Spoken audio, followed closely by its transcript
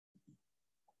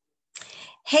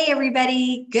Hey,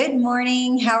 everybody. Good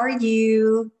morning. How are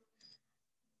you?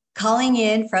 Calling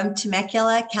in from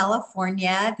Temecula,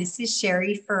 California. This is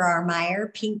Sherry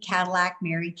Farrar-Meyer, Pink Cadillac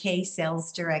Mary Kay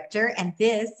Sales Director, and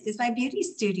this is my beauty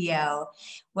studio.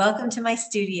 Welcome to my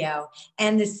studio.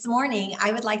 And this morning,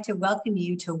 I would like to welcome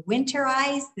you to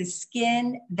Winterize the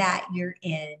skin that you're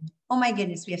in. Oh my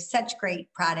goodness, we have such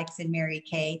great products in Mary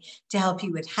Kay to help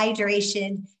you with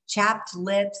hydration, chapped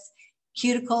lips,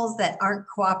 cuticles that aren't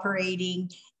cooperating,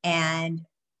 and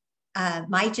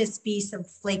might just be some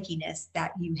flakiness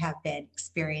that you have been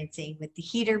experiencing with the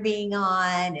heater being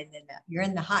on, and then you're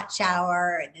in the hot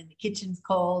shower, and then the kitchen's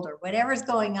cold, or whatever's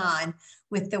going on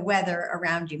with the weather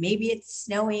around you. Maybe it's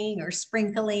snowing or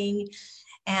sprinkling.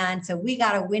 And so we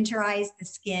got to winterize the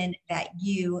skin that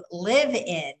you live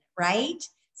in, right?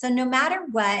 So no matter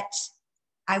what,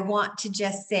 I want to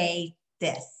just say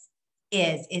this.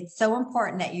 It's so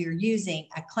important that you're using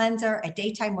a cleanser, a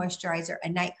daytime moisturizer, a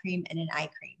night cream, and an eye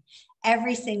cream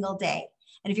every single day.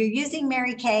 And if you're using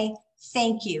Mary Kay,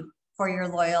 thank you for your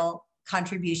loyal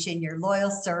contribution, your loyal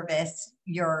service,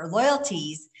 your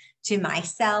loyalties to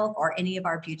myself or any of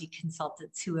our beauty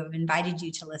consultants who have invited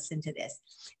you to listen to this.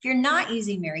 If you're not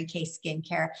using Mary Kay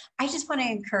skincare, I just want to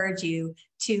encourage you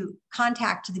to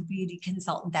contact the beauty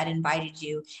consultant that invited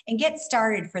you and get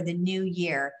started for the new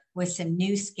year with some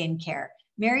new skincare.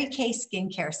 Mary Kay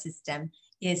skincare system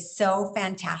is so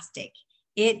fantastic.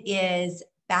 It is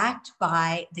backed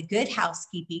by the Good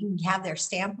Housekeeping. You have their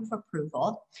stamp of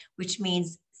approval, which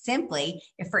means simply,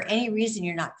 if for any reason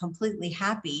you're not completely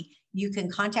happy, you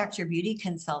can contact your beauty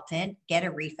consultant, get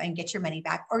a refund, get your money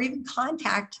back, or even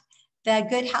contact the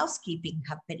Good Housekeeping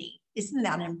company. Isn't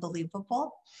that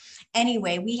unbelievable?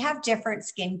 Anyway, we have different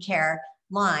skincare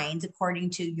lines according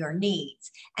to your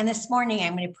needs. And this morning,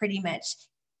 I'm going to pretty much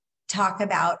talk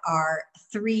about our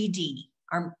 3D,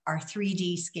 our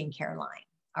 3D skincare line.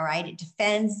 All right, it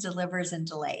defends, delivers, and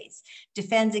delays.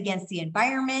 Defends against the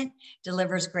environment,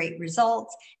 delivers great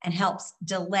results, and helps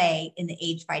delay in the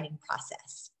age-fighting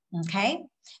process. Okay,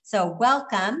 so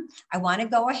welcome. I want to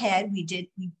go ahead. We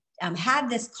had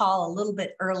this call a little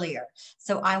bit earlier,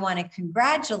 so I want to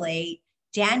congratulate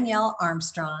Danielle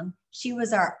Armstrong. She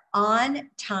was our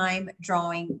on-time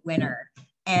drawing winner,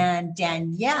 and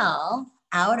Danielle,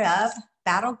 out of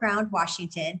Battleground,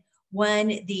 Washington, won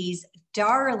these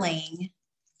darling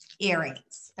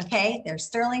earrings. Okay, they're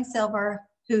sterling silver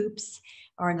hoops,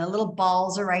 and the little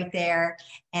balls are right there.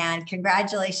 And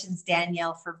congratulations,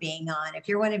 Danielle, for being on. If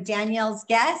you're one of Danielle's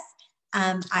guests,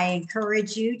 I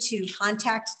encourage you to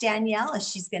contact Danielle, as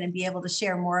she's going to be able to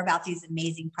share more about these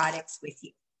amazing products with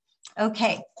you.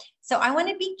 Okay, so I want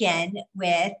to begin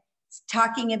with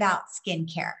talking about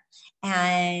skincare.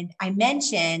 And I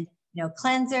mentioned,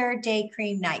 cleanser, day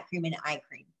cream, night cream, and eye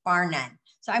cream, bar none.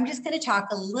 So I'm just going to talk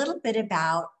a little bit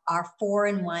about our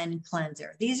 4-in-1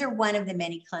 cleanser. These are one of the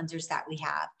many cleansers that we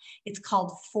have. It's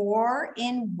called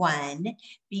 4-in-1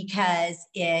 because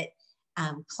it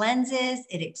cleanses,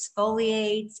 it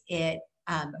exfoliates, it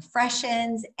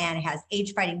freshens, and it has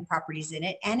age-fighting properties in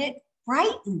it, and it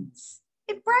brightens.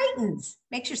 It brightens,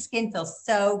 makes your skin feel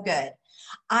so good.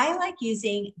 I like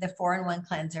using the 4-in-1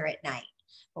 cleanser at night.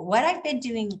 But what I've been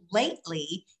doing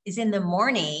lately is in the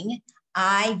morning,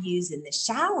 I use in the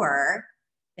shower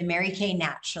the Mary Kay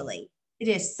Naturally. It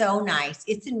is so nice.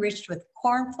 It's enriched with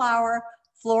corn flour,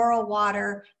 floral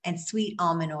water, and sweet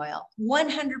almond oil.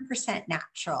 100%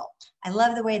 natural. I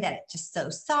love the way that it's just so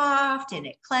soft and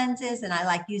it cleanses, and I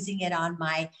like using it on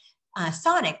my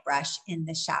sonic brush in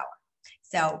the shower.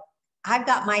 So I've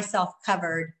got myself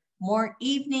covered more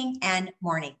evening and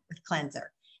morning with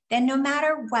cleanser. Then no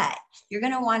matter what, you're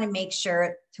going to want to make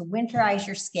sure to winterize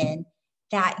your skin,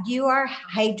 that you are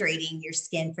hydrating your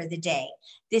skin for the day.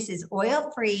 This is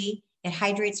oil-free. It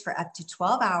hydrates for up to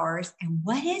 12 hours. And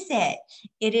what is it?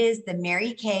 It is the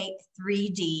Mary Kay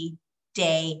 3D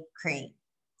Day Cream.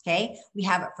 Okay, we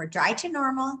have it for dry to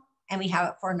normal, and we have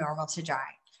it for normal to dry.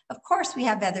 Of course, we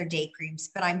have other day creams,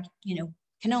 but I'm,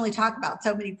 can only talk about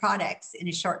so many products in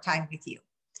a short time with you.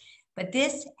 But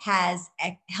this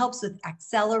helps with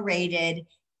accelerated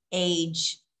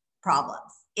age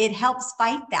problems. It helps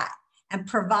fight that and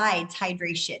provides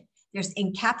hydration. There's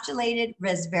encapsulated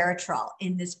resveratrol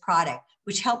in this product,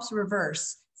 which helps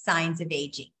reverse signs of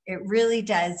aging. It really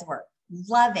does work.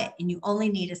 Love it. And you only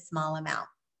need a small amount.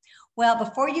 Well,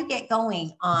 before you get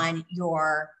going on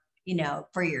your,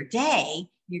 for your day,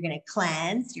 you're going to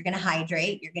cleanse, you're going to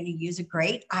hydrate, you're going to use a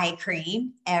great eye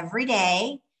cream every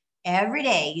day. Every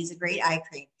day, use a great eye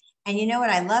cream. And you know what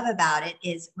I love about it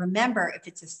is, remember, if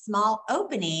it's a small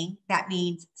opening, that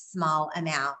means small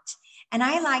amount. And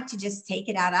I like to just take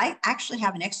it out. I actually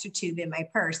have an extra tube in my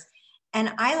purse,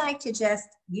 And I like to just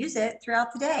use it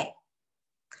throughout the day.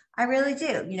 I really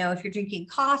do. You know, if you're drinking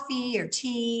coffee or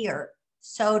tea or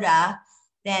soda,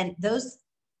 then those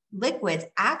liquids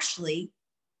actually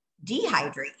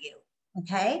dehydrate you.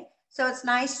 Okay. So it's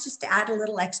nice just to add a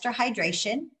little extra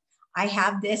hydration. I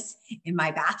have this in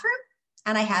my bathroom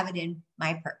and I have it in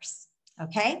my purse.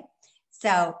 Okay.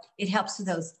 So it helps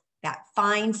with that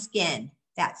fine skin,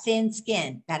 that thin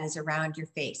skin that is around your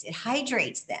face. It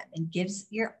hydrates them and gives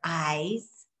your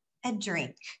eyes a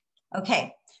drink.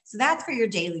 Okay. So that's for your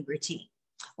daily routine.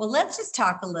 Well, let's just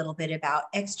talk a little bit about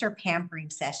extra pampering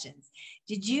sessions.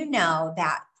 Did you know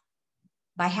that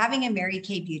by having a Mary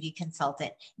Kay Beauty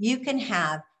consultant, you can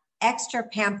have extra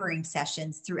pampering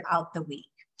sessions throughout the week?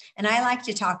 And I like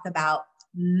to talk about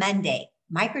Monday,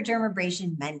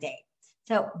 microdermabrasion Monday.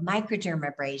 So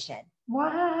microdermabrasion.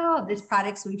 Wow, this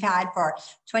products we've had for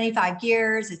 25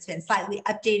 years. It's been slightly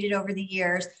updated over the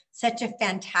years. Such a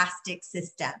fantastic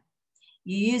system.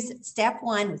 You use step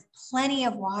 1 with plenty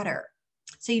of water.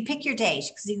 So you pick your days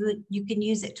because you can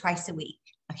use it twice a week.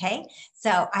 Okay.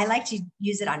 So I like to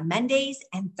use it on Mondays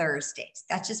and Thursdays.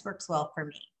 That just works well for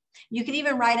me. You can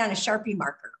even write on a Sharpie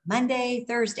marker, Monday,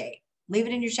 Thursday, leave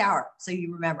it in your shower. So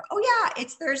you remember, oh yeah,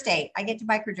 it's Thursday. I get to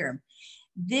microderm.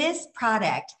 This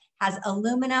product has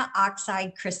alumina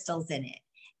oxide crystals in it,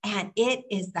 and it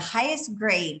is the highest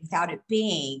grade without it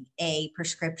being a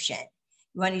prescription.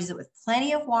 You want to use it with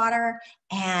plenty of water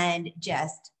and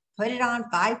just put it on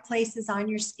 5 places on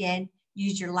your skin.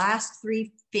 Use your last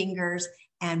 3 fingers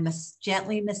and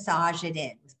gently massage it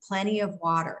in with plenty of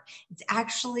water. It's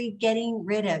actually getting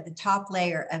rid of the top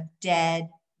layer of dead,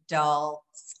 dull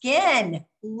skin.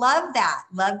 Love that.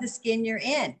 Love the skin you're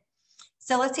in.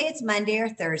 So let's say it's Monday or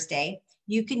Thursday.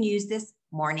 You can use this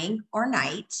morning or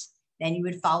night. Then you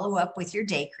would follow up with your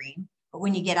day cream. But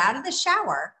when you get out of the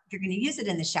shower, if you're going to use it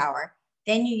in the shower,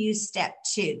 then you use step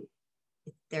 2.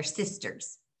 They're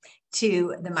sisters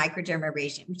to the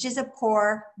microdermabrasion, which is a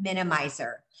pore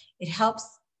minimizer. It helps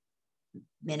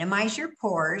minimize your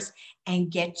pores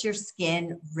and get your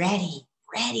skin ready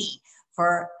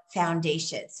for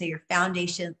foundation. So your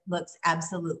foundation looks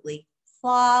absolutely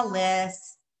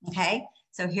flawless. Okay.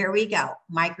 So here we go.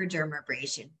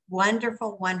 Microdermabrasion.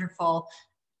 Wonderful, wonderful,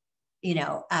 you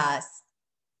know,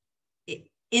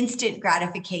 instant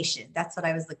gratification. That's what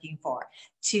I was looking for,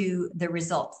 to the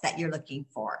results that you're looking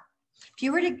for. If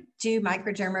you were to do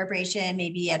microdermabrasion,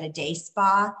 maybe at a day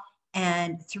spa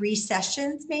and 3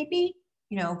 sessions, maybe,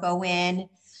 you know, go in,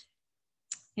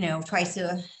 you know, twice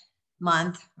a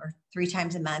month or 3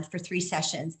 times a month for 3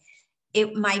 sessions,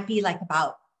 it might be like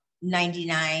about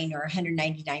 $99 or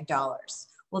 $199.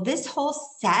 Well, this whole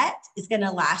set is going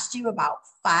to last you about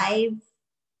 5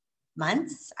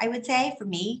 months, I would say, for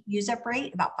me, use up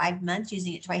rate, about 5 months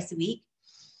using it twice a week.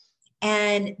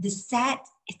 And the set,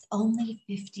 it's only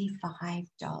 $55.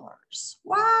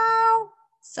 Wow.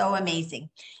 So amazing.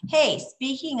 Hey,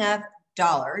 speaking of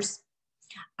dollars,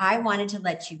 I wanted to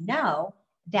let you know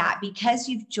that because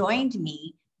you've joined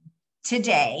me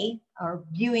today or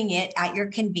viewing it at your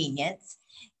convenience,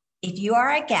 if you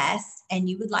are a guest and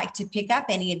you would like to pick up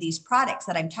any of these products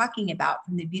that I'm talking about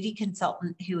from the beauty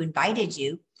consultant who invited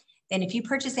you, then if you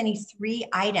purchase any 3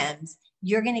 items,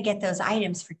 you're going to get those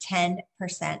items for 10%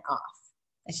 off.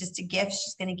 It's just a gift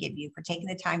she's going to give you for taking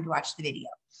the time to watch the video.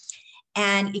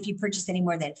 And if you purchase any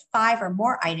more than 5 or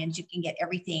more items, you can get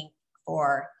everything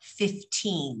for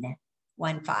 15%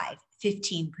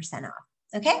 off.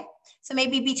 Okay. So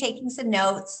maybe be taking some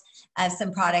notes of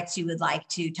some products you would like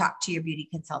to talk to your beauty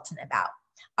consultant about.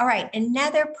 All right.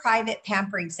 Another private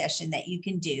pampering session that you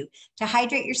can do to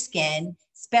hydrate your skin,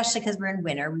 especially because we're in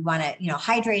winter, we want to, you know,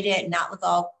 hydrate it and not look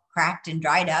all cracked and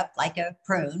dried up like a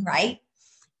prune, right?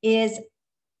 Is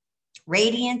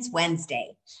Radiance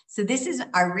Wednesday. So this is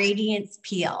our Radiance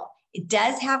Peel. It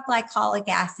does have glycolic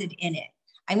acid in it.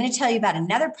 I'm going to tell you about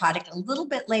another product a little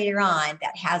bit later on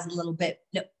that has a little bit,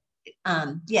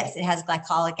 yes, it has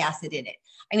glycolic acid in it.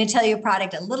 I'm going to tell you a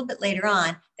product a little bit later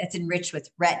on that's enriched with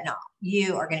retinol.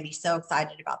 You are going to be so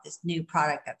excited about this new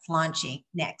product that's launching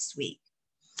next week.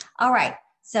 All right.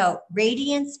 So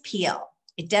Radiance Peel.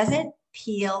 It doesn't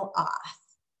peel off.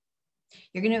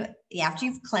 You're going to, after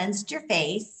you've cleansed your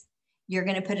face, you're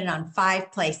going to put it on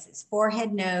 5 places: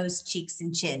 forehead, nose, cheeks,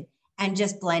 and chin, and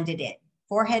just blend it in.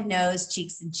 Forehead, nose,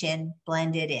 cheeks, and chin,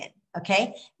 blend it in.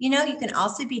 Okay. You know, you can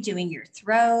also be doing your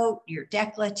throat, your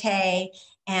décolleté,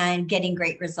 and getting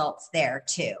great results there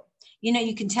too. You know,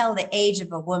 you can tell the age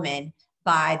of a woman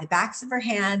by the backs of her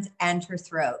hands and her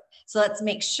throat. So let's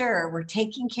make sure we're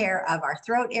taking care of our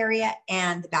throat area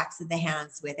and the backs of the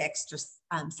hands with extra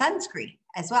sunscreen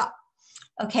as well.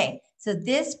 Okay, So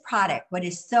this product, what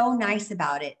is so nice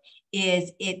about it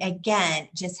is it, again,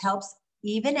 just helps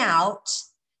even out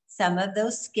some of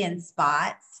those skin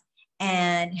spots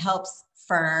and helps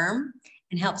firm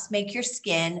and helps make your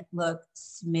skin look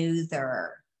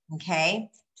smoother, okay?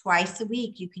 Twice a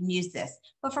week you can use this.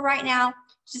 But for right now,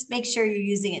 just make sure you're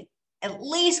using it at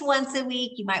least once a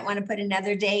week. You might want to put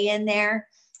another day in there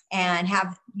and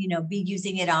have, be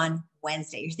using it on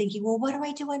Wednesday. You're thinking, well, what do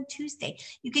I do on Tuesday?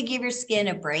 You could give your skin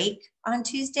a break on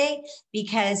Tuesday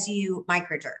because you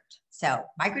microdermed. So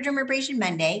microdermabrasion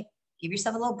Monday, give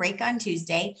yourself a little break on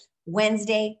Tuesday.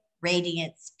 Wednesday,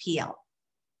 radiance peel.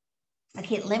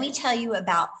 Okay, let me tell you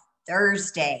about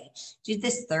Thursday. Do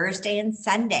this Thursday and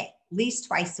Sunday, at least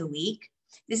twice a week.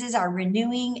 This is our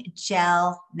renewing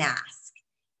gel mask.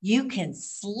 You can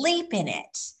sleep in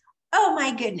it. Oh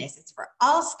my goodness, it's for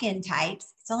all skin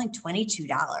types. It's only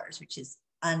 $22, which is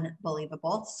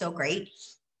unbelievable. So great.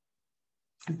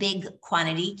 A big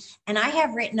quantity. And I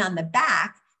have written on the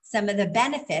back some of the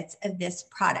benefits of this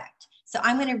product. So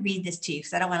I'm going to read this to you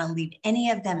because I don't want to leave any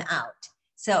of them out.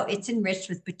 So it's enriched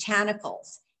with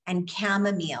botanicals and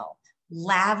chamomile,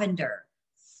 lavender,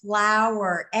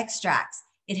 flower extracts.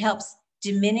 It helps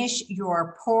diminish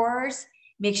your pores,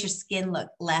 makes your skin look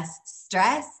less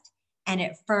stressed, and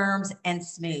it firms and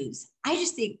smooths. I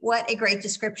just think what a great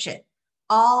description.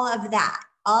 All of that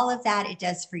it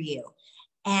does for you.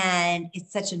 And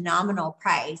it's such a nominal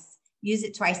price. Use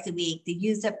it twice a week. The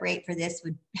use up rate for this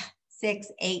would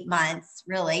 6-8 months,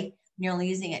 really. You're only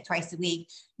using it twice a week.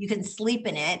 You can sleep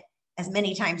in it as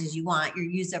many times as you want. Your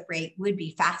use up rate would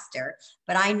be faster.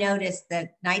 But I noticed the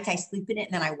nights I sleep in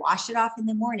it and then I wash it off in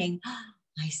the morning,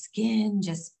 my skin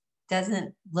just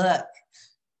doesn't look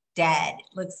dead.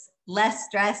 It looks less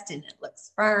stressed and it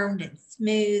looks firmed and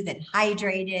smooth and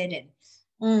hydrated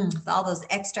and with all those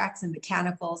extracts and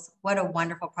botanicals. What a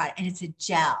wonderful product. And it's a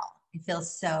gel. It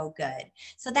feels so good.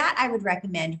 So that I would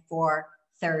recommend for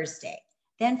Thursday.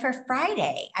 Then for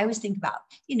Friday, I always think about,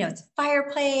 it's a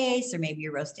fireplace or maybe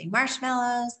you're roasting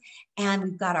marshmallows and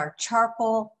we've got our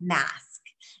charcoal mask.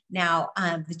 Now,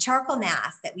 the charcoal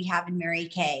mask that we have in Mary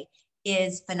Kay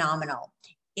is phenomenal.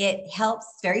 It helps,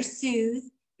 very soothe,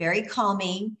 very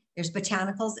calming. There's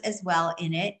botanicals as well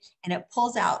in it, and it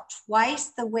pulls out twice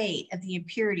the weight of the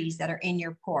impurities that are in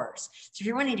your pores. So if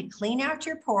you're wanting to clean out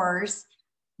your pores,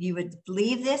 you would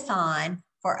leave this on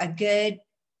for a good,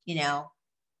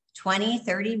 20,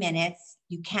 30 minutes.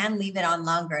 You can leave it on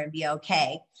longer and be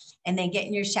okay. And then get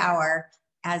in your shower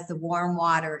as the warm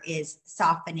water is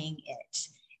softening it.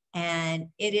 And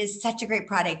it is such a great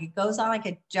product. It goes on like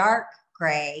a dark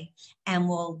gray and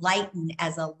will lighten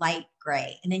as a light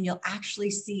gray. And then you'll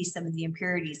actually see some of the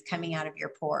impurities coming out of your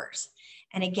pores.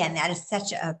 And again, that is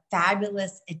such a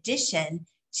fabulous addition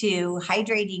to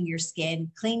hydrating your skin,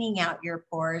 cleaning out your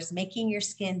pores, making your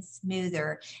skin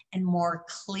smoother and more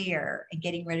clear and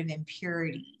getting rid of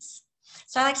impurities.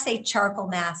 So I like to say charcoal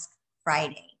mask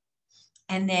Friday.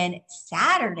 And then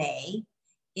Saturday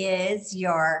is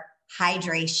your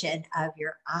hydration of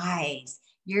your eyes.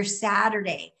 Your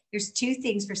Saturday, there's two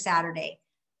things for Saturday.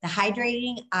 The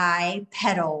hydrating eye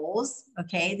petals,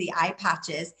 okay, the eye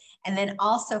patches, and then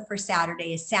also for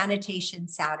Saturday is sanitation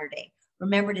Saturday.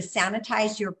 Remember to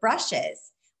sanitize your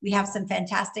brushes. We have some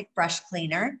fantastic brush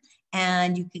cleaner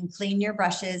and you can clean your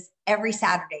brushes every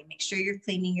Saturday. Make sure you're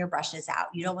cleaning your brushes out.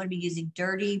 You don't want to be using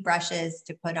dirty brushes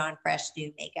to put on fresh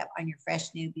new makeup on your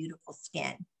fresh new beautiful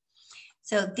skin.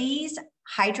 So these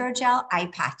hydrogel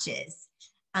eye patches,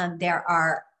 there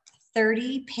are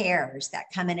 30 pairs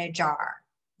that come in a jar,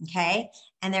 okay?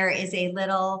 And there is a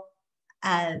little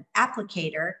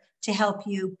applicator to help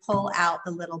you pull out the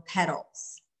little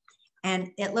petals.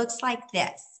 And it looks like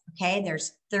this, okay?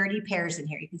 There's 30 pairs in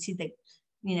here. You can see the,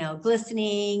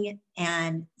 glistening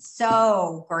and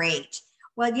so great.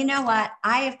 Well, you know what?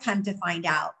 I have come to find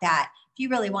out that if you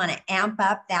really want to amp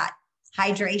up that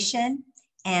hydration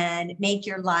and make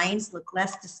your lines look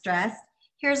less distressed,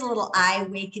 here's a little eye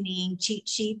awakening cheat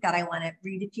sheet that I want to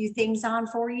read a few things on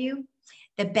for you.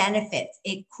 The benefits: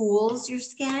 it cools your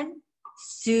skin,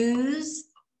 soothes,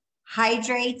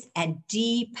 hydrates, and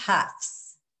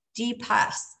depuffs.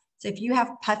 Depuffs. So if you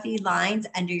have puffy lines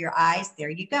under your eyes, there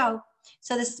you go.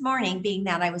 So this morning, being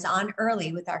that I was on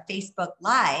early with our Facebook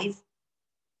Live,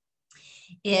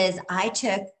 is I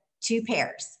took 2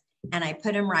 pairs and I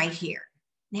put them right here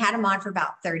and had them on for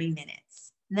about 30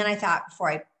 minutes. And then I thought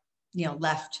before I,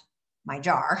 left my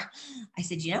jar, I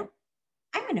said,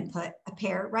 I'm going to put a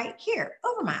pair right here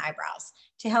over my eyebrows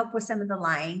to help with some of the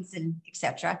lines and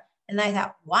etc. And I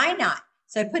thought, why not?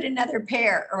 So I put another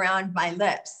pair around my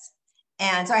lips.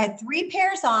 And so I had 3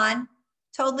 pairs on,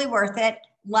 totally worth it.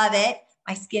 Love it.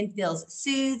 My skin feels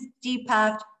soothed,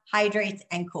 depuffed, hydrates,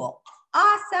 and cool.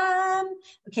 Awesome.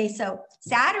 Okay, so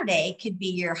Saturday could be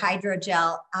your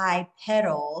hydrogel eye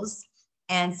petals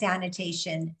and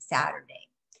sanitation Saturday.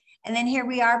 And then here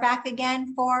we are back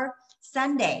again for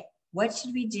Sunday. What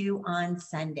should we do on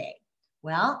Sunday?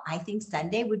 Well, I think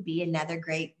Sunday would be another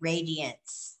great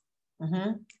radiance.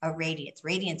 A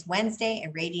radiance Wednesday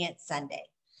and radiance Sunday.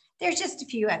 There's just a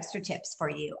few extra tips for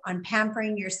you on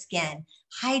pampering your skin,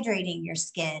 hydrating your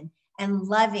skin, and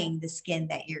loving the skin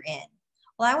that you're in.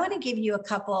 Well, I want to give you a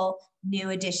couple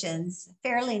new additions,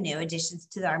 fairly new additions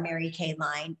to our Mary Kay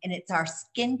line, and it's our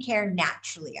Skincare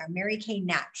Naturally, our Mary Kay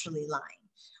Naturally line.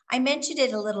 I mentioned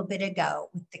it a little bit ago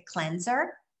with the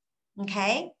cleanser,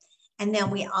 okay? And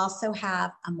then we also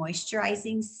have a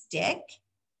moisturizing stick,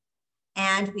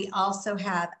 and we also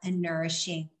have a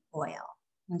nourishing oil,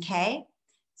 okay?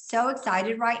 So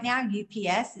excited right now.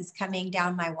 UPS is coming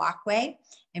down my walkway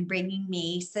and bringing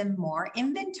me some more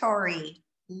inventory.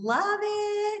 Love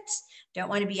it. Don't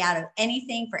want to be out of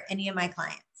anything for any of my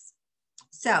clients.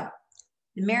 So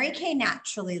the Mary Kay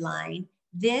Naturally line,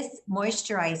 this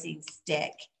moisturizing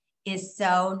stick is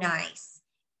so nice.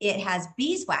 It has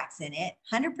beeswax in it,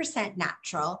 100%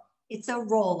 natural. It's a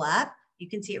roll up. You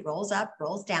can see it rolls up,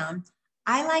 rolls down.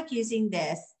 I like using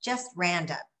this just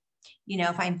random. You know,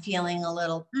 if I'm feeling a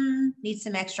little, need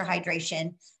some extra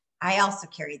hydration, I also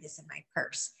carry this in my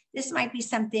purse. This might be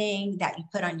something that you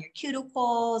put on your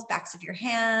cuticles, backs of your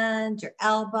hands, your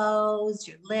elbows,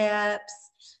 your lips,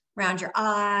 around your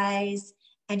eyes,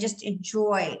 and just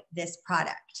enjoy this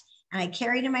product. And I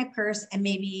carry it in my purse, and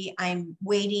maybe I'm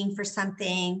waiting for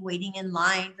something, waiting in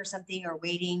line for something, or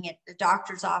waiting at the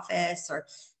doctor's office, or,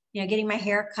 you know, getting my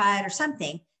hair cut or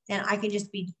something. Then I can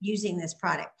just be using this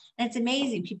product. And it's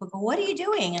amazing. People go, what are you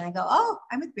doing? And I go, oh,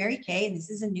 I'm with Mary Kay, and this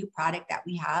is a new product that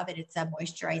we have, and it's a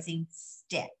moisturizing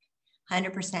stick,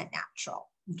 100% natural,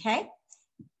 okay?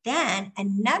 Then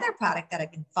another product that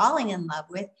I've been falling in love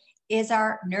with is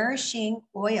our nourishing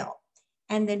oil.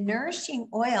 And the nourishing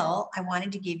oil, I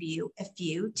wanted to give you a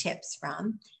few tips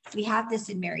from. We have this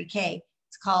in Mary Kay.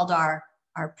 It's called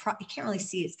you can't really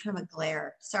see, it's kind of a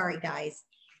glare. Sorry, guys.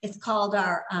 It's called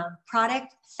our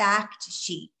product fact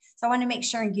sheet. So I want to make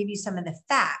sure and give you some of the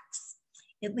facts.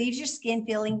 It leaves your skin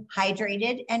feeling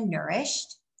hydrated and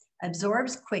nourished,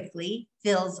 absorbs quickly,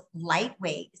 feels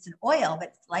lightweight. It's an oil, but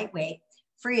it's lightweight,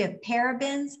 free of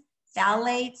parabens,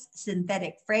 phthalates,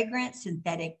 synthetic fragrance,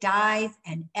 synthetic dyes,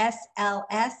 and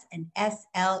SLS and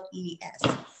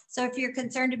SLES. So if you're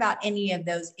concerned about any of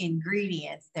those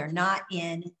ingredients, they're not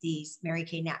in these Mary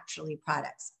Kay Naturally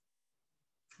products.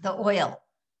 The oil.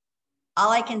 All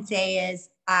I can say is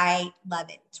I love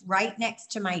it. It's right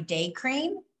next to my day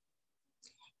cream.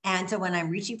 And so when I'm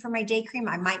reaching for my day cream,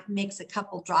 I might mix a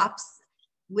couple drops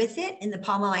with it in the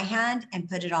palm of my hand and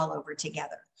put it all over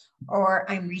together. Or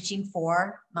I'm reaching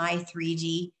for my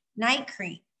 3D night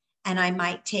cream, and I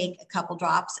might take a couple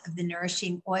drops of the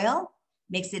nourishing oil,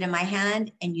 mix it in my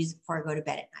hand, and use it before I go to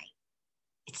bed at night.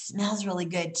 It smells really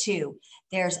good too.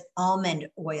 There's almond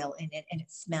oil in it, and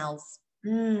it smells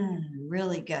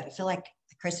really good. I feel like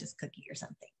a Christmas cookie or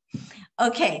something.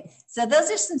 Okay, so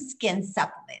those are some skin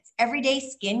supplements, everyday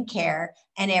skin care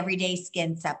and everyday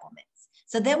skin supplements.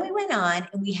 So then we went on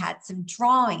and we had some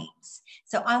drawings.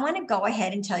 So I want to go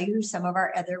ahead and tell you who some of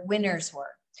our other winners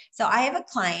were. So I have a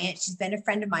client, she's been a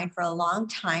friend of mine for a long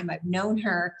time. I've known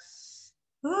her,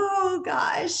 oh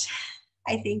gosh,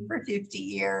 I think for 50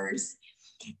 years.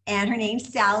 And her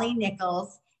name's Sally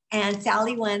Nichols. And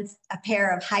Sally wants a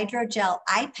pair of hydrogel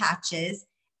eye patches,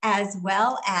 as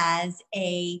well as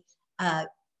a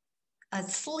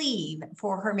sleeve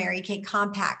for her Mary Kay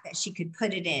compact that she could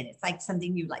put it in. It's like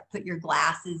something you like put your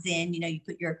glasses in, you know, you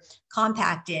put your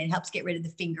compact in, helps get rid of the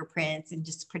fingerprints and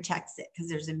just protects it because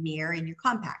there's a mirror in your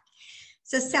compact.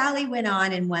 So Sally went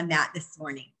on and won that this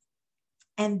morning.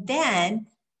 And then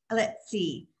let's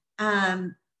see.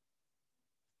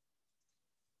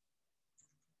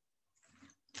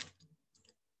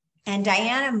 And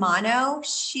Diana Mono,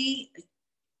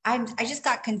 I just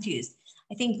got confused.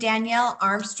 I think Danielle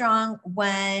Armstrong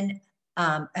won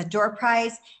a door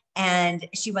prize, and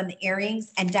she won the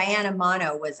earrings, and Diana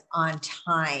Mono was on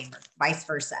time, vice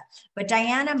versa. But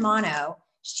Diana Mono,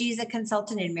 she's a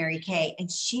consultant in Mary Kay, and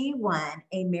she won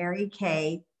a Mary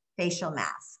Kay facial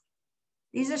mask.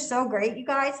 These are so great, you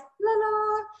guys. La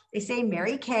la. They say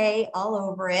Mary Kay all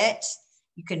over it.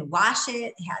 You can wash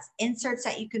it. It has inserts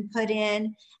that you can put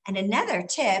in. And another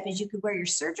tip is you could wear your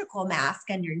surgical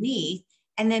mask underneath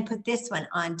and then put this one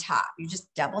on top. You're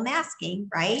just double masking,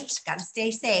 right? Got to stay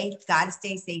safe. Got to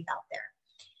stay safe out there.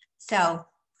 So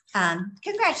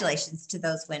Congratulations to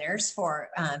those winners for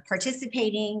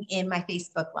participating in my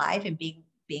Facebook Live and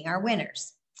being our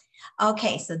winners.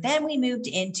 Okay, so then we moved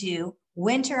into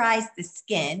Winterize the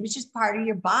Skin, which is part of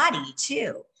your body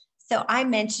too. So I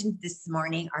mentioned this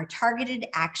morning our Targeted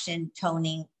Action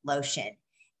Toning Lotion.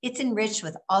 It's enriched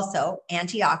with also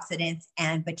antioxidants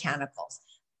and botanicals.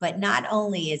 But not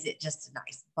only is it just a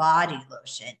nice body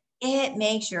lotion, it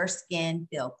makes your skin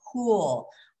feel cool,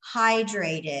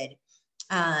 hydrated,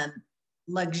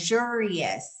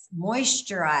 luxurious,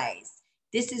 moisturized.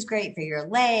 This is great for your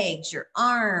legs, your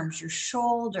arms, your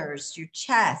shoulders, your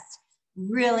chest.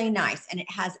 Really nice. And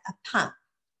it has a pump.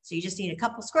 So you just need a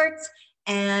couple squirts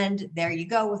and there you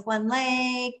go with one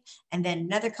leg and then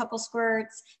another couple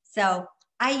squirts. So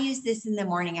I use this in the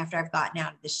morning after I've gotten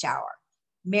out of the shower.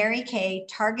 Mary Kay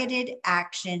Targeted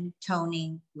Action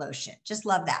Toning Lotion. Just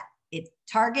love that. It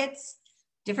targets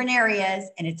different areas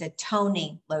and it's a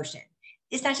toning lotion.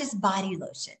 It's not just body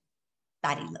lotion.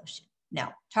 No,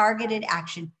 Targeted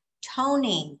Action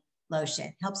Toning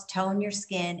Lotion helps tone your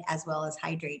skin as well as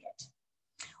hydrate it.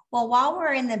 Well, while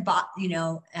we're in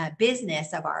the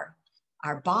business of our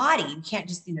body, we can't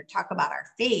just talk about our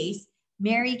face.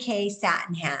 Mary Kay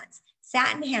Satin Hands.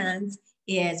 Satin Hands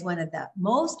is one of the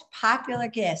most popular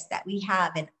gifts that we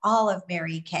have in all of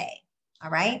Mary Kay.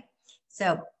 All right.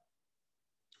 So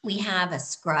we have a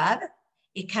scrub.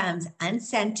 It comes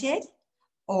unscented,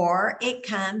 or it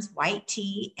comes white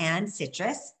tea and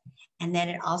citrus. And then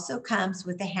it also comes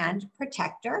with a hand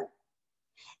protector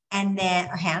and then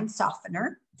a hand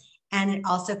softener. And it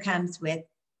also comes with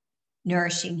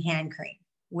nourishing hand cream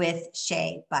with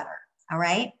shea butter. All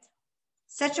right.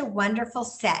 Such a wonderful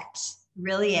set.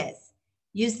 Really is.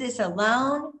 Use this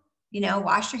alone,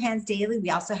 wash your hands daily.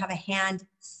 We also have a hand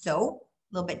soap,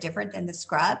 a little bit different than the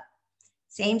scrub.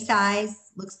 Same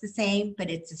size, looks the same, but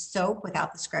it's a soap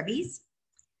without the scrubbies.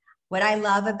 What I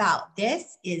love about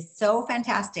this is so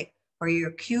fantastic for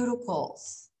your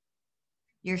cuticles,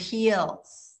 your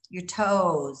heels, your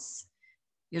toes,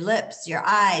 your lips, your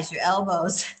eyes, your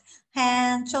elbows,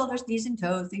 hands, shoulders, knees and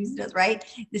toes, right?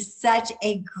 This is such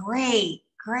a great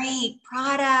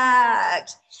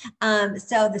product.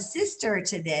 So the sister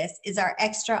to this is our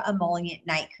Extra Emollient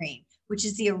Night Cream, which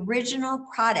is the original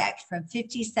product from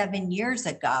 57 years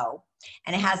ago.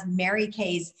 And it has Mary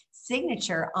Kay's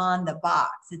signature on the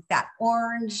box. It's that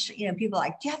orange, people are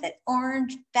like, do you have that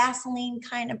orange Vaseline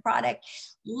kind of product?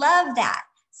 Love that.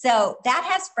 So that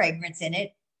has fragrance in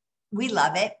it. We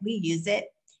love it. We use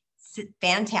it. It's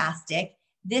fantastic.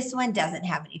 This one doesn't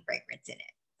have any fragrance in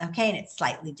it. Okay. And it's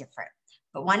slightly different,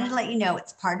 but wanted to let you know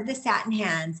it's part of the Satin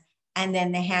Hands. And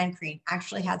then the hand cream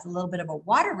actually has a little bit of a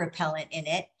water repellent in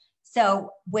it.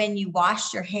 So when you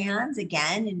wash your hands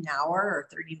again in an hour or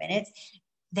 30 minutes,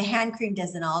 the hand cream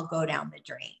doesn't all go down the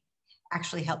drain.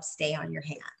 Actually helps stay on your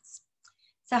hands.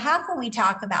 So how can we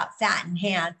talk about satin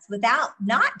hands without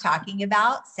not talking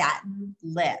about satin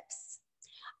lips?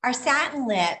 Our satin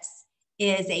lips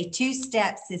is a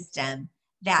two-step system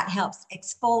that helps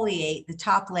exfoliate the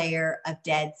top layer of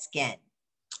dead skin.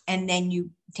 And then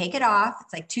you take it off.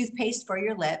 It's like toothpaste for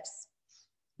your lips.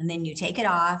 And then you take it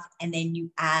off and then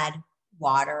you add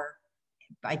water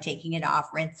by taking it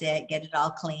off, rinse it, get it all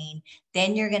clean.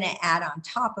 Then you're going to add on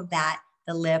top of that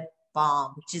the lip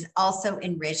balm, which is also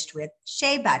enriched with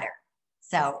shea butter.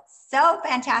 So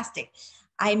fantastic.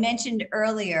 I mentioned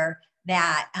earlier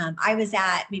that I was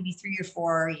at maybe 3 or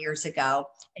 4 years ago,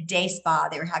 a day spa.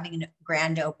 They were having a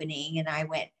grand opening and I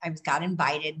got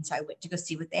invited. And so I went to go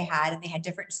see what they had, and they had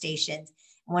different stations.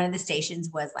 One of the stations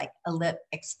was like a lip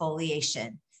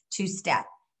exfoliation, 2-step.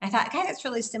 I thought, okay, that's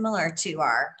really similar to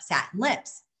our satin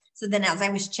lips. So then as I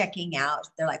was checking out,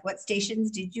 they're like, what stations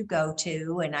did you go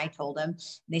to? And I told them,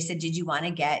 and they said, did you want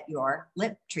to get your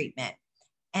lip treatment?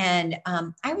 And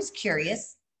I was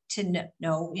curious to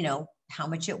know, how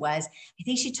much it was. I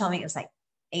think she told me it was like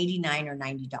 $89 or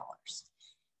 $90.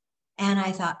 And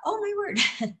I thought, oh my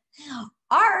word,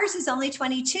 ours is only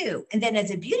 $22. And then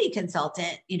as a beauty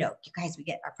consultant, you guys, we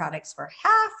get our products for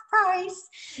half price.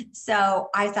 So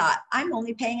I thought, I'm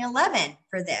only paying $11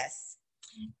 for this.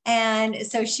 And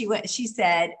so she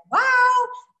said, wow,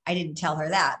 I didn't tell her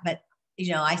that, but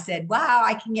I said, wow,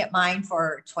 I can get mine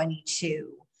for $22.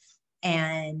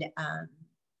 And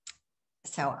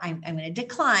so I'm going to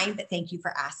decline, but thank you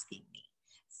for asking me.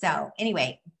 So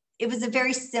anyway, it was a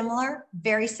very similar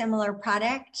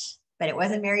product, but it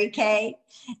wasn't Mary Kay.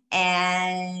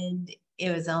 And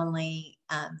it was only,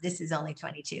 this is only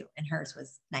 22 and hers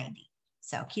was 90.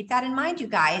 So keep that in mind, you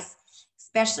guys,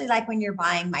 especially like when you're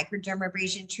buying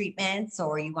microdermabrasion treatments,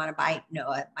 or you want to buy,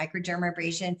 a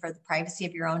microdermabrasion for the privacy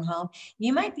of your own home.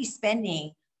 You might be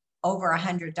spending over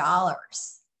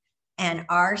 $100. And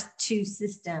our two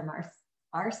system,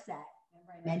 our set,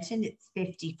 remember I mentioned it's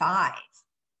 55,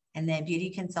 and then beauty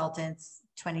consultants,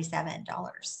 $27.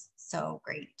 So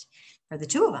great for the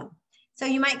two of them. So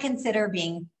you might consider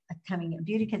becoming a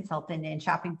beauty consultant and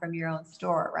shopping from your own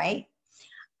store, right?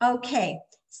 Okay,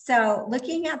 so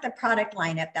looking at the product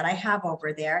lineup that I have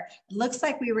over there, it looks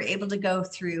like we were able to go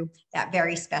through that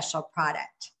very special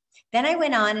product. Then I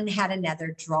went on and had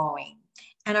another drawing,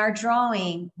 and our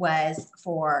drawing was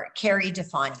for Carrie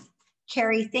Defani.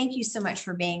 Carrie, thank you so much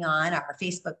for being on our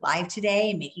Facebook Live today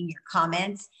and making your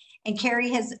comments. And Carrie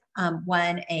has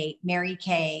won a Mary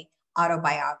Kay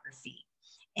autobiography.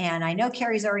 And I know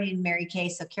Carrie's already in Mary Kay,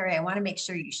 so Carrie, I want to make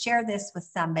sure you share this with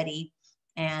somebody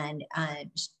and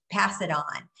pass it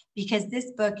on, because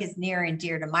this book is near and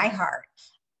dear to my heart.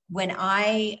 When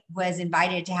I was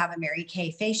invited to have a Mary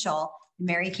Kay facial, the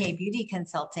Mary Kay beauty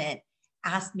consultant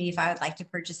asked me if I would like to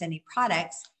purchase any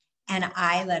products. And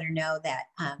I let her know that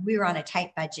we were on a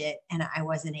tight budget and I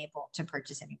wasn't able to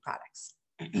purchase any products.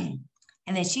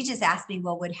 And then she just asked me,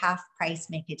 well, would half price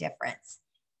make a difference?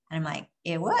 And I'm like,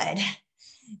 it would.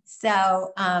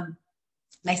 So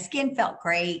my skin felt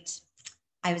great.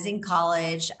 I was in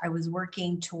college. I was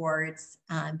working towards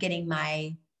getting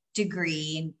my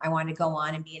degree, and I wanted to go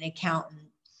on and be an accountant,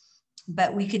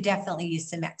 but we could definitely use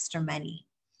some extra money.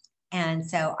 And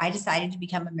so I decided to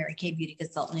become a Mary Kay beauty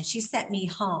consultant, and she sent me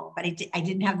home, but I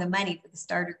didn't have the money for the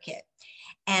starter kit.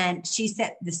 And she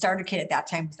sent the starter kit at that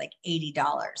time was like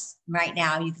 $80. Right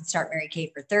now you can start Mary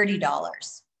Kay for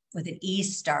 $30 with an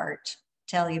e-start.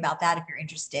 Tell you about that if you're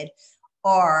interested,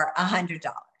 or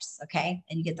 $100. Okay.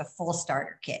 And you get the full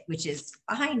starter kit, which is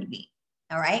behind me.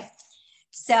 All right.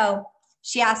 So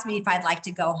she asked me if I'd like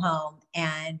to go home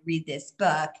and read this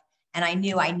book. And I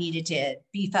knew I needed to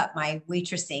beef up my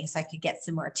waitressing so I could get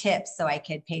some more tips so I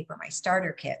could pay for my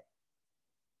starter kit.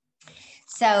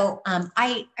 So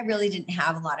I really didn't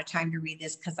have a lot of time to read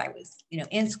this because I was,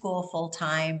 in school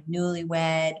full-time,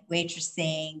 newlywed,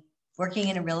 waitressing, working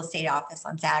in a real estate office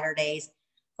on Saturdays,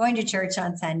 going to church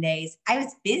on Sundays. I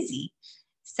was busy.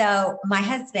 So my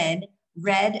husband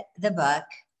read the book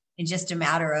in just a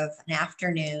matter of an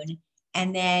afternoon.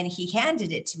 And then he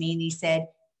handed it to me and he said,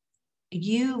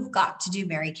 you've got to do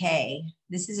Mary Kay.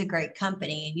 This is a great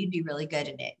company and you'd be really good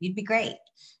in it. You'd be great.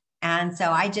 And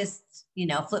so I just,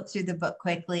 flipped through the book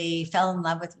quickly, fell in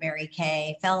love with Mary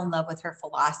Kay, fell in love with her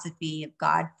philosophy of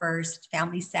God first,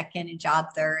 family second, and job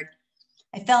third.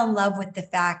 I fell in love with the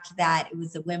fact that it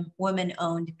was a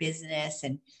woman-owned business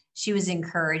and she was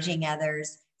encouraging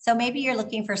others. So maybe you're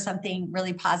looking for something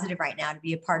really positive right now to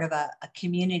be a part of a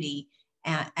community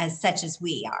as such as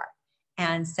we are.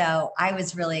 And so I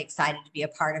was really excited to be a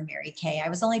part of Mary Kay. I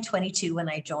was only 22 when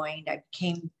I joined. I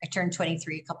turned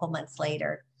 23 a couple months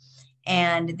later.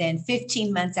 And then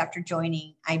 15 months after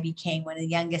joining, I became one of the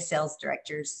youngest sales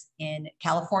directors in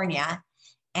California,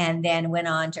 and then went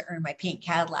on to earn my pink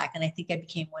Cadillac. And I think I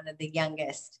became one of the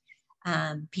youngest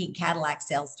pink Cadillac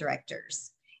sales directors.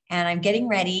 And I'm getting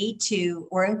ready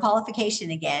we're in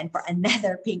qualification again for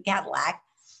another pink Cadillac.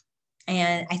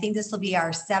 And I think this will be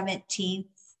our 17th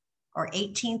or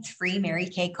 18th free Mary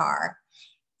Kay car.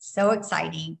 So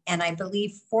exciting. And I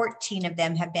believe 14 of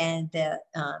them have been the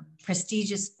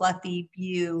prestigious Fluffy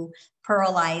View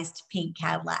pearlized pink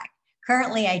Cadillac.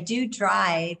 Currently, I do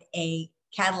drive a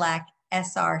Cadillac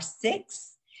SR6.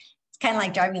 It's kind of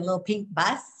like driving a little pink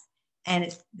bus. And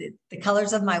it's the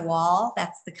colors of my wall.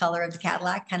 That's the color of the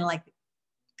Cadillac, kind of like the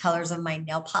colors of my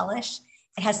nail polish.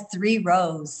 It has 3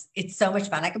 rows. It's so much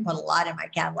fun. I can put a lot in my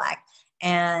Cadillac.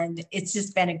 And it's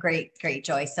just been a great, great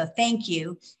joy. So thank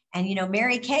you. And,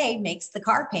 Mary Kay makes the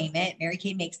car payment. Mary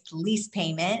Kay makes the lease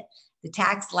payment, the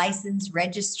tax, license,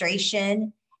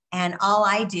 registration. And all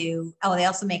I do, they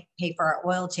also pay for our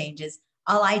oil changes.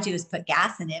 All I do is put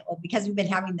gas in it. Well, because we've been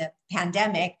having the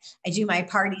pandemic, I do my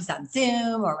parties on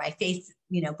Zoom or my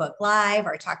Facebook Live,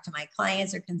 or I talk to my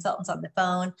clients or consultants on the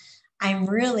phone. I'm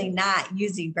really not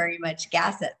using very much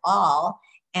gas at all.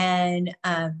 And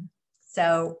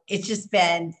so it's just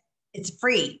it's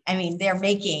free. I mean, they're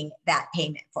making that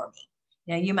payment for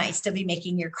me. You might still be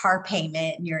making your car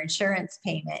payment and your insurance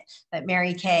payment, but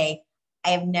Mary Kay, I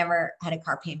have never had a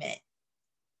car payment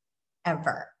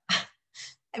ever.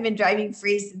 I've been driving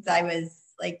free since I was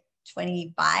like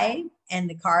 25, and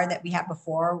the car that we had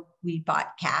before, we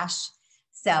bought cash.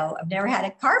 So I've never had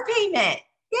a car payment.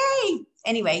 Yay.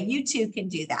 Anyway, you too can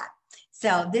do that.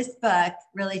 So this book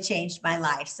really changed my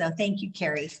life. So thank you,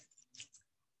 Carrie.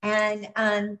 And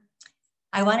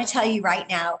I want to tell you right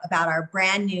now about our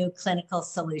brand new clinical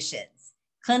solutions.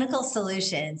 Clinical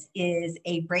Solutions is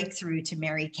a breakthrough to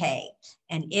Mary Kay,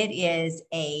 and it is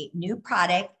a new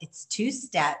product. It's 2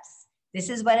 steps. This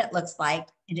is what it looks like,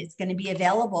 and it's going to be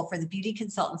available for the beauty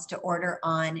consultants to order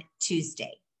on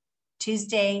Tuesday,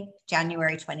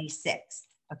 January 26th.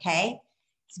 Okay.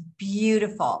 It's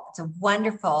beautiful. It's a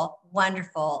wonderful,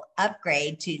 wonderful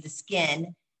upgrade to the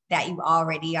skin that you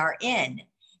already are in.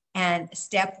 And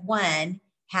step 1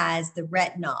 has the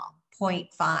retinol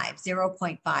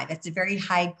 0.5. That's a very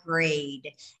high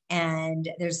grade. And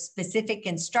there's specific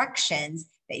instructions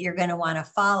that you're going to want to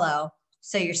follow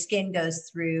so your skin goes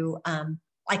through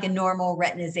like a normal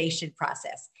retinization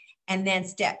process. And then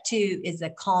step 2 is a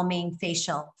calming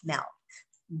facial melt.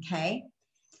 Okay.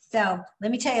 So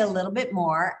let me tell you a little bit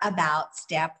more about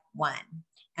step 1.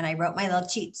 And I wrote my little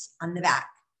cheats on the back.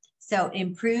 So it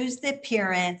improves the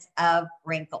appearance of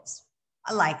wrinkles.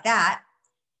 I like that.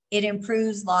 It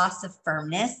improves loss of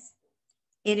firmness.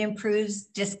 It improves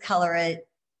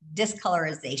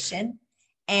discolorization.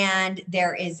 And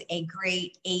there is a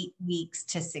great 8 weeks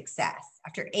to success.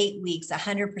 After 8 weeks,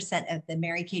 100% of the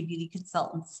Mary Kay beauty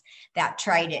consultants that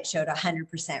tried it showed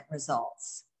 100%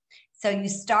 results. So you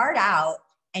start out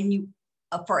and you,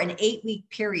 for an 8-week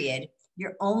period,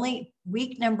 you're only,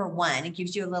 week number 1, it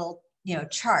gives you a little,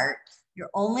 chart. You're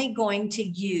only going to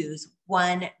use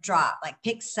 1 drop, like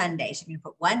pick Sunday. So you're going to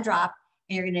put 1 drop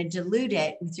and you're going to dilute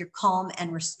it with your Calm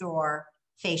and Restore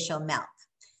facial melt.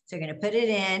 So you're going to put it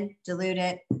in, dilute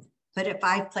it, put it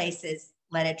 5 places,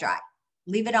 let it dry.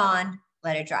 Leave it on,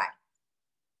 let it dry.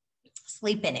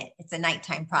 Sleep in it. It's a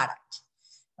nighttime product.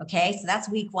 Okay, so that's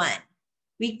week 1.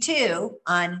 Week 2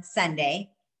 on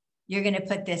Sunday, you're going to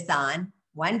put this on,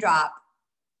 1 drop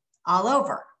all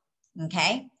over.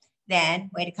 Okay,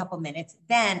 then wait a couple minutes,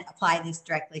 then apply this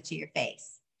directly to your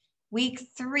face. Week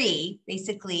 3,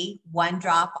 basically 1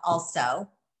 drop also,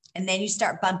 and then you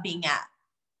start bumping up,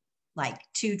 like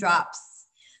 2 drops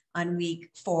on week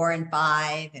 4 and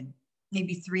 5, and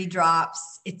maybe 3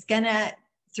 drops. It's gonna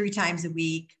 3 times a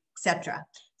week, etc.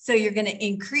 So you're gonna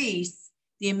increase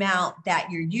the amount that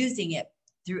you're using it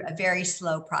through a very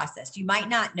slow process. You might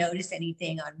not notice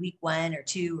anything on week 1 or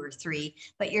 2 or 3,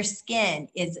 but your skin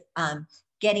is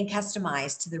getting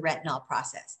customized to the retinol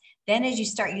process. Then as you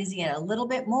start using it a little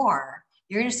bit more,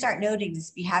 you're gonna start noticing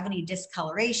if you have any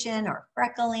discoloration or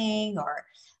freckling or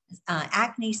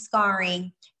acne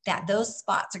scarring, that those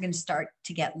spots are going to start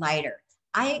to get lighter.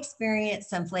 I experienced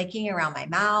some flaking around my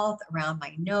mouth, around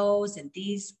my nose, and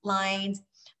these lines.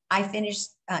 I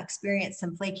experienced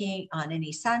some flaking on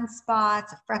any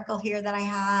sunspots, a freckle here that I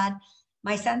had.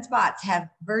 My sunspots have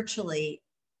virtually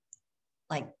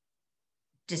like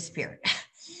disappeared.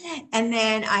 And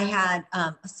then I had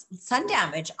sun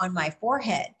damage on my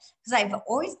forehead because I've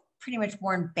always pretty much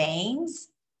worn bangs.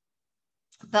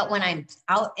 But when I'm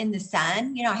out in the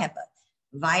sun, I have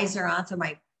a visor on, so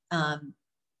my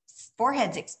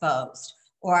forehead's exposed.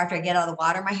 Or after I get out of the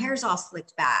water, my hair's all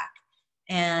slicked back.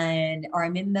 Or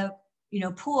I'm in the,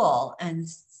 pool and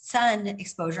sun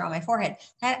exposure on my forehead.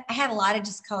 I had a lot of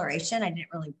discoloration. I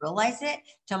didn't really realize it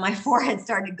till my forehead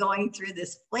started going through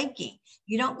this flaking.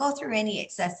 You don't go through any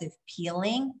excessive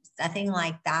peeling, nothing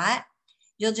like that.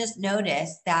 You'll just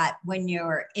notice that when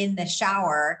you're in the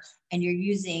shower and you're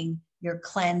using your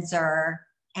cleanser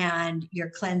and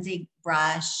your cleansing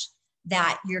brush,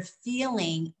 that you're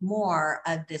feeling more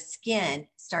of the skin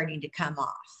starting to come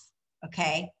off.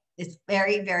 Okay. It's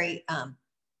very, very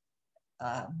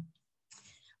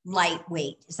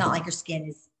lightweight. It's not like your skin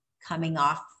is coming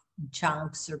off in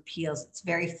chunks or peels. It's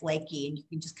very flaky, and you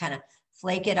can just kind of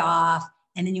flake it off.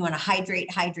 And then you want to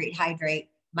hydrate,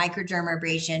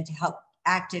 microdermabrasion to help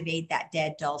activate that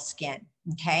dead, dull skin.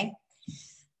 Okay.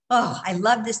 Oh, I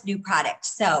love this new product.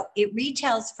 So it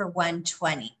retails for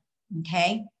 $120.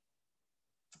 Okay.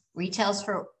 Retails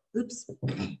for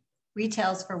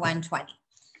 $120.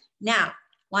 Now,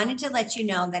 wanted to let you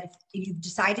know that if you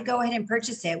decide to go ahead and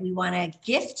purchase it, we want to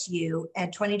gift you a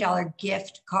 $20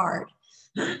 gift card,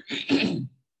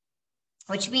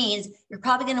 which means you're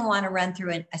probably going to want to run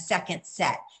through a second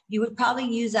set. You would probably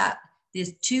use up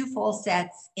these 2 full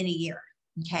sets in a year.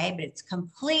 Okay, but it's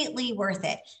completely worth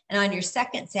it. And on your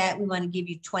second set, we want to give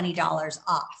you $20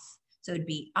 off. So it'd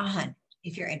be $100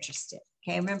 if you're interested.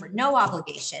 Okay, remember, no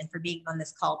obligation for being on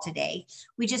this call today.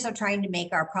 We just are trying to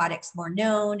make our products more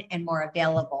known and more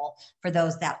available for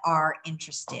those that are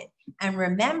interested. And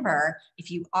remember,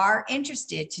 if you are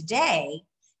interested today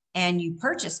and you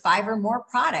purchase 5 or more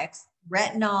products,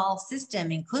 retinol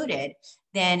system included,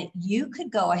 then you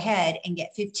could go ahead and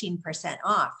get 15%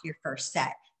 off your first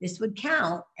set. This would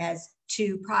count as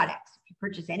 2 products. If you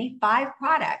purchase any 5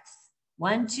 products,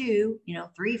 1, 2,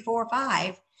 3, 4,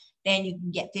 5, then you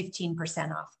can get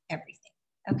 15% off everything.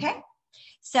 Okay.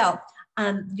 So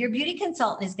your beauty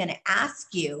consultant is going to ask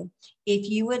you if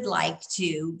you would like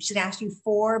to, she's going to ask you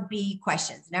 4 B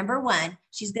questions. Number 1,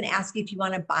 she's going to ask you if you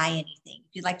want to buy anything,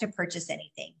 if you'd like to purchase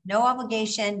anything. No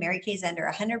obligation. Mary Kay's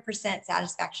under 100%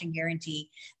 satisfaction guarantee.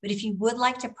 But if you would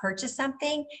like to purchase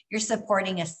something, you're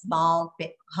supporting a small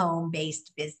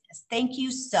home-based business. Thank you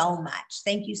so much.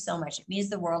 Thank you so much. It means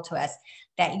the world to us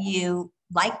that you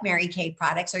like Mary Kay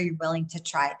products or you're willing to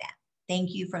try them.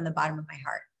 Thank you from the bottom of my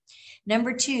heart.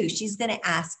 Number 2, she's going to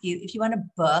ask you if you want to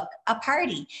book a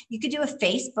party. You could do a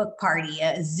Facebook party,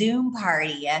 a Zoom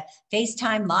party, a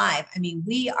FaceTime Live. I mean,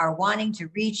 we are wanting to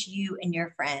reach you and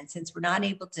your friends. Since we're not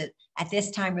able to, at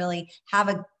this time, really have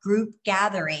a group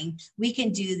gathering, we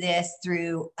can do this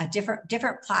through a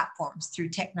different platforms, through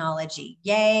technology.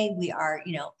 Yay, we are,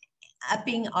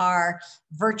 upping our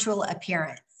virtual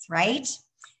appearance, right?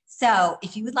 So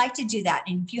if you would like to do that,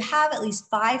 and if you have at least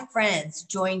 5 friends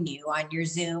join you on your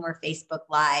Zoom or Facebook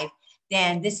Live,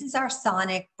 then this is our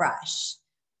sonic brush.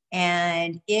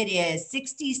 And it is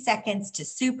 60 seconds to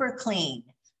super clean.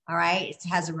 All right. It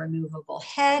has a removable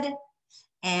head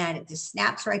and it just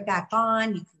snaps right back on.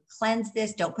 You can cleanse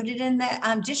this. Don't put it in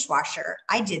the dishwasher.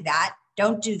 I did that.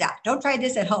 Don't do that. Don't try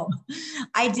this at home.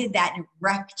 I did that and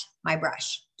wrecked my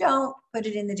brush. Don't put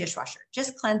it in the dishwasher.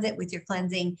 Just cleanse it with your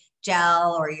cleansing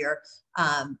gel or your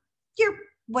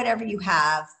whatever you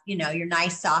have, your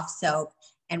nice soft soap,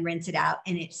 and rinse it out.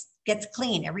 And it gets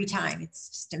clean every time. It's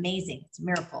just amazing. It's a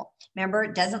miracle. Remember,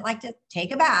 it doesn't like to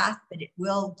take a bath, but it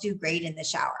will do great in the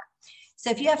shower. So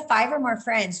if you have 5 or more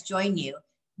friends join you,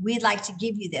 we'd like to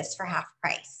give you this for half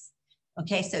price.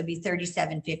 Okay, so it'd be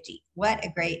 $37.50. What a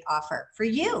great offer for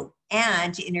you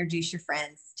and to introduce your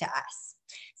friends to us.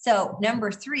 So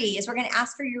number 3 is we're going to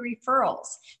ask for your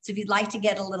referrals. So if you'd like to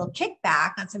get a little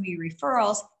kickback on some of your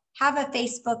referrals, have a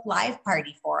Facebook Live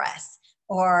party for us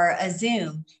or a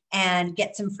Zoom and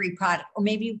get some free product. Or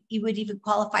maybe you would even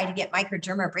qualify to get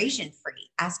microdermabrasion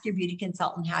free. Ask your beauty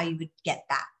consultant how you would get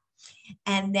that.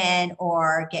 And then,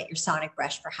 or get your sonic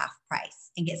brush for half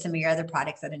price and get some of your other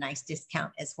products at a nice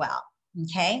discount as well.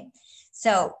 Okay,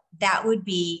 so that would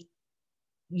be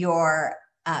your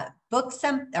book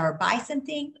some or buy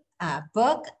something,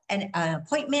 book an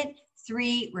appointment.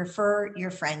 3, refer your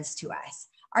friends to us.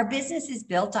 Our business is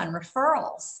built on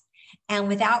referrals, and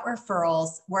without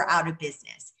referrals, we're out of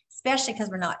business, especially because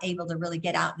we're not able to really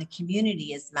get out in the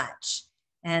community as much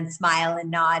and smile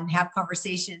and nod and have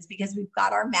conversations because we've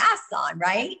got our masks on,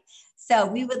 right? So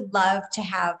we would love to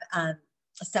have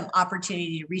some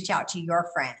opportunity to reach out to your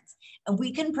friends. And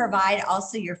we can provide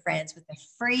also your friends with a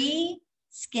free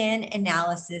skin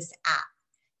analysis app.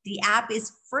 The app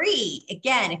is free.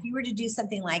 Again, if you were to do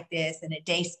something like this in a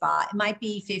day spa, it might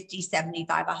be $50, $75,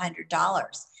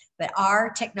 $100. But our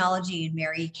technology in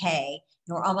Mary Kay,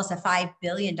 we're almost a $5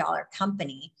 billion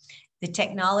company. The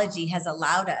technology has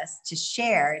allowed us to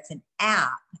share. It's an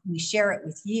app. We share it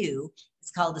with you. It's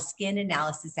called the Skin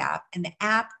Analysis app. And the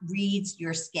app reads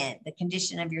your skin, the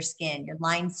condition of your skin, your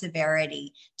line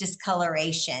severity,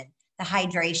 discoloration, the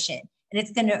hydration. And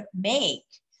it's going to make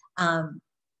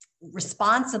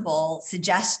responsible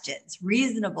suggestions,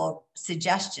 reasonable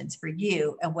suggestions for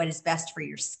you and what is best for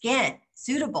your skin,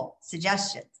 suitable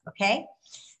suggestions. Okay.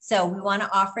 So we want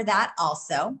to offer that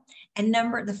also. And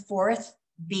the 4th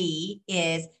B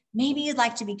is maybe you'd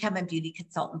like to become a beauty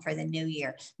consultant for the new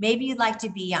year. Maybe you'd like to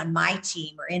be on my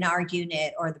team or in our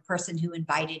unit or the person who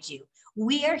invited you.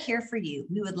 We are here for you.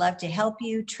 We would love to help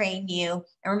you, train you.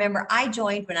 And remember, I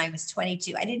joined when I was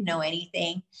 22. I didn't know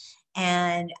anything.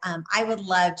 And I would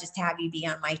love just to have you be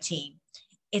on my team.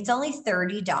 It's only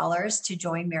 $30 to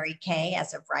join Mary Kay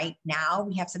as of right now.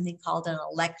 We have something called an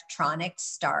electronic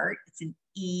start. It's an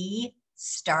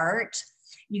e-start.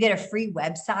 You get a free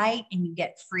website and you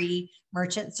get free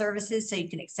merchant services so you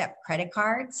can accept credit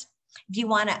cards. If you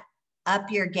want to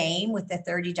up your game with the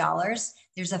 $30,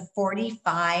 there's a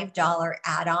 $45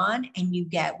 add-on and you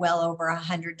get well over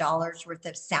 $100 worth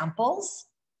of samples.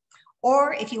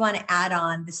 Or if you want to add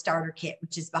on the starter kit,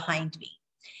 which is behind me.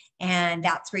 And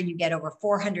that's where you get over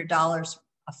 $400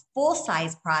 of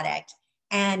full-size product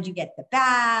and you get the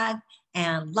bag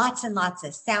and lots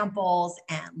of samples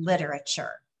and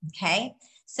literature. Okay.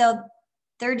 So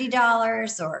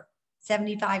 $30 or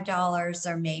 $75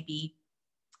 or maybe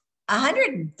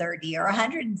 $130 or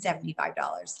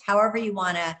 $175, however you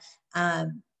want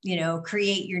to,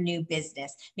 create your new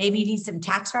business. Maybe you need some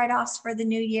tax write-offs for the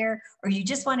new year, or you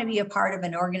just want to be a part of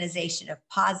an organization of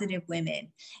positive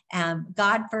women.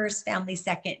 God first, family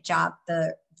second, job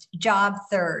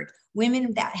third.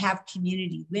 women that have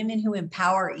community, women who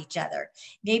empower each other.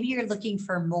 Maybe you're looking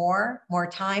for more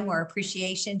time, more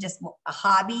appreciation, just a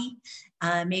hobby,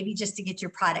 maybe just to get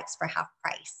your products for half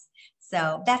price.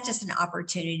 So that's just an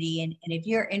opportunity. And if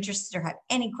you're interested or have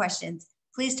any questions,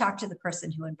 please talk to the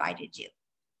person who invited you.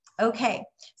 Okay,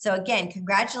 so again,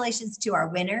 congratulations to our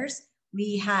winners.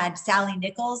 We had Sally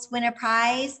Nichols win a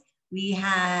prize. We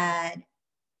had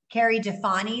Carrie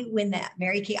Defani win the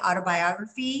Mary Kay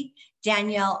autobiography.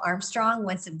 Danielle Armstrong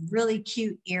won some really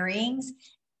cute earrings.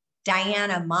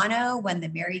 Diana Mono won the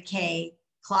Mary Kay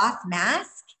cloth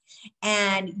mask.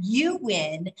 And you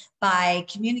win by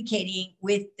communicating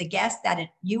with the guest that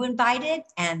you invited,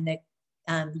 and the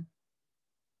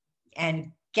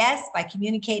guests by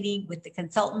communicating with the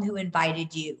consultant who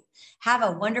invited you. Have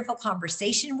a wonderful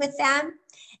conversation with them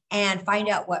and find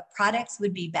out what products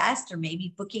would be best, or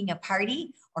maybe booking a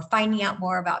party or finding out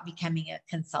more about becoming a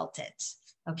consultant.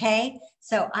 Okay,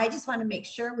 so I just want to make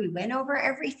sure we went over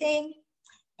everything.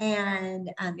 And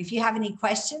if you have any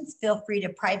questions, feel free to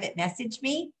private message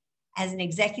me. As an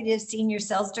executive senior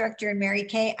sales director in Mary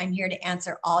Kay, I'm here to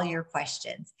answer all your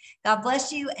questions. God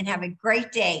bless you and have a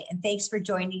great day. And thanks for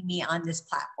joining me on this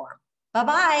platform.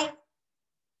 Bye-bye.